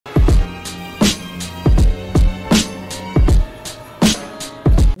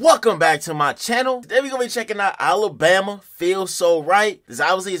Welcome back to my channel. Today we're going to be checking out Alabama Feels So Right. This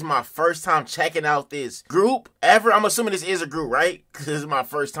obviously is my first time checking out this group ever. I'm assuming this is a group, right? Because this is my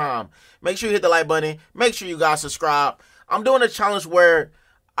first time. Make sure you hit the like button. Make sure you guys subscribe. I'm doing a challenge where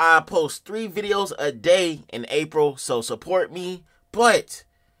I post 3 videos a day in April, so support me. But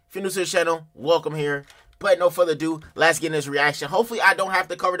if you're new to the channel, welcome here. But no further ado, let's get in this reaction. Hopefully I don't have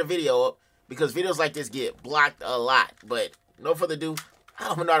to cover the video up because videos like this get blocked a lot. But no further ado,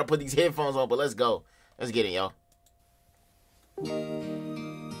 I don't know how to put these headphones on, but let's go. Let's get it, y'all.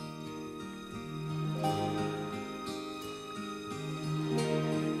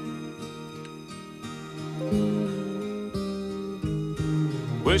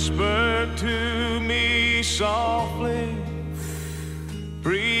 Whisper to me softly,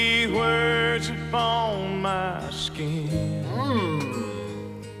 breathe words upon my skin.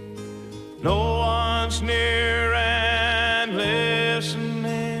 No one's near and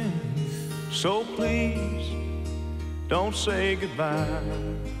listening, so please don't say goodbye.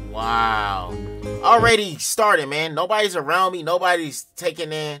 Wow. Already started, man. Nobody's around me. Nobody's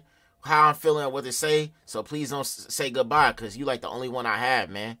taking in how I'm feeling or what to say. So please don't say goodbye, because you like the only one I have,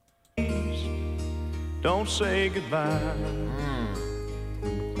 man. Please don't say goodbye.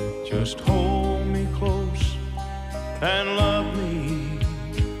 Just hold me close and love me.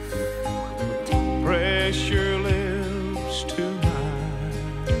 Press your lips to mine.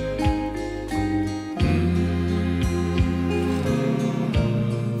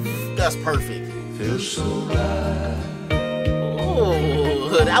 That's perfect. Feels so right.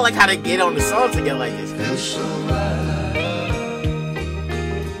 Ooh, I like how they get on the song together like this. Feels so right.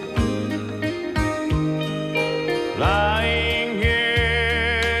 Lying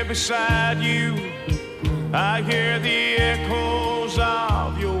here beside you, I hear the echoes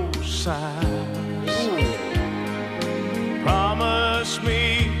of your sighs. Promise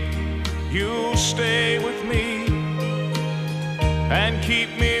me you'll stay with me and keep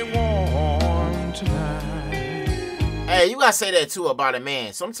me warm tonight. Hey, you gotta say that too about a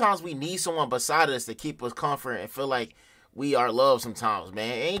man. Sometimes we need someone beside us to keep us comfort and feel like we are loved sometimes,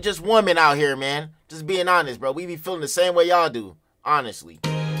 man. It ain't just women out here, man. Just being honest, bro. We be feeling the same way y'all do, honestly.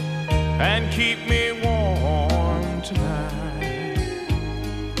 And keep me warm tonight.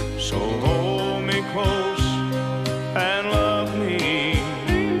 So hold me close and love me.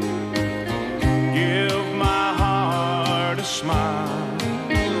 Give my heart a smile.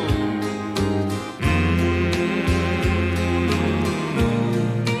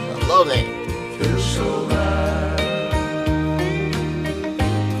 I love that. Feels so right.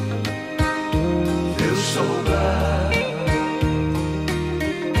 Feels so right.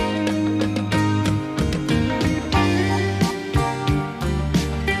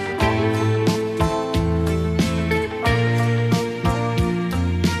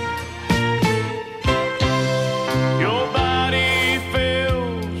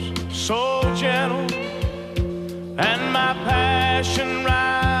 And my passion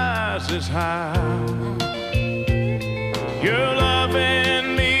rises high. You're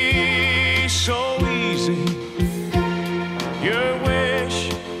loving me so easy. Your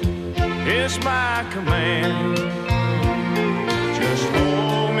wish is my command. Just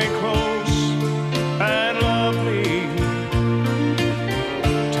hold me close and love me.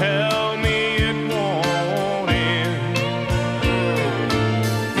 Tell me it won't end.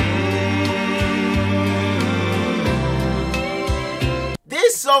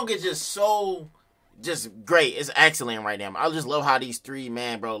 This song is just great. It's excellent right now. I just love how these 3,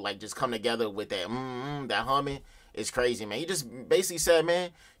 man, bro, like just come together with that that humming. It's crazy, man. He just basically said,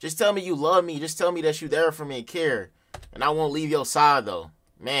 man, just tell me you love me. Just tell me that you there for me and care. And I won't leave your side, though.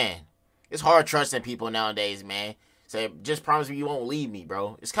 Man, it's hard trusting people nowadays, man. Say, just promise me you won't leave me,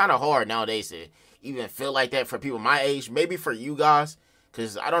 bro. It's kind of hard nowadays to even feel like that for people my age. Maybe for you guys,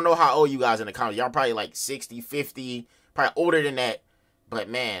 because I don't know how old you guys in the comments. Y'all probably like 60, 50, probably older than that. But,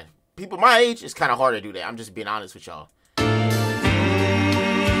 man, people my age, it's kind of hard to do that. I'm just being honest with y'all.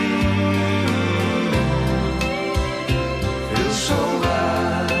 Feels so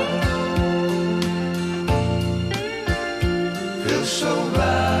right. Feels so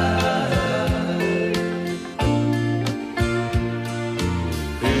right.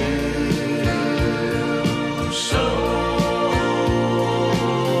 Feels so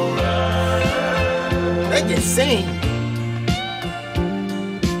right. They can sing.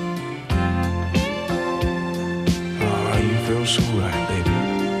 Feels so right, baby.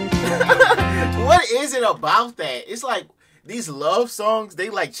 What is it about that? It's like these love songs, they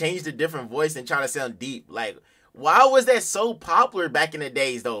like change the different voice and try to sound deep. Like, why was that so popular back in the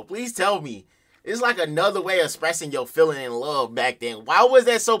days though? Please tell me. It's like another way of expressing your feeling in love back then. Why was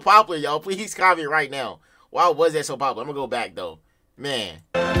that so popular, y'all? Please comment right now. Why was that so popular? I'm gonna go back though. Man.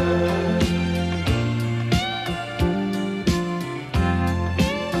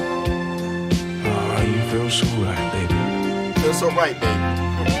 Oh, you feel so right, baby. Feel so right, baby.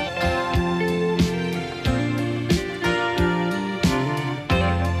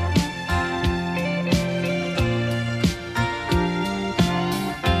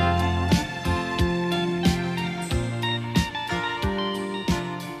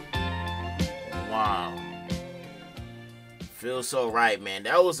 Wow. Feel so right, man.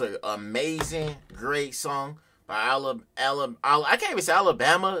 That was an amazing, great song by I can't even say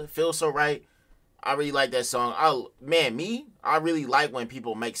Alabama. Feel so right. I really like that song. I really like when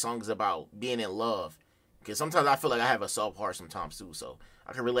people make songs about being in love. Because sometimes I feel like I have a soft heart sometimes too. So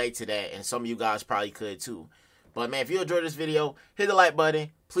I can relate to that. And some of you guys probably could too. But man, if you enjoyed this video, hit the like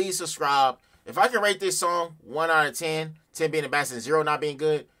button. Please subscribe. If I can rate this song 1 out of 10, 10 being the best and 0 not being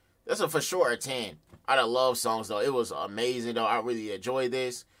good, that's a for sure a 10. I love songs though. It was amazing though. I really enjoyed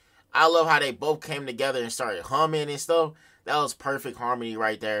this. I love how they both came together and started humming and stuff. That was perfect harmony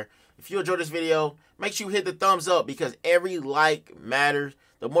right there. If you enjoyed this video, make sure you hit the thumbs up because every like matters.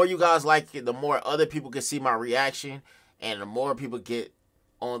 The more you guys like it, the more other people can see my reaction and the more people get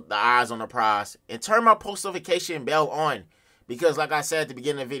on the eyes on the prize. And turn my post notification bell on because like I said at the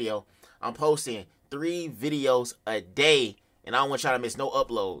beginning of the video, I'm posting 3 videos a day and I don't want y'all to miss no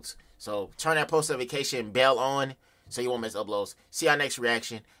uploads. So turn that post notification bell on so you won't miss uploads. See our next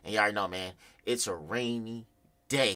reaction. And you already know, man, it's a rainy day.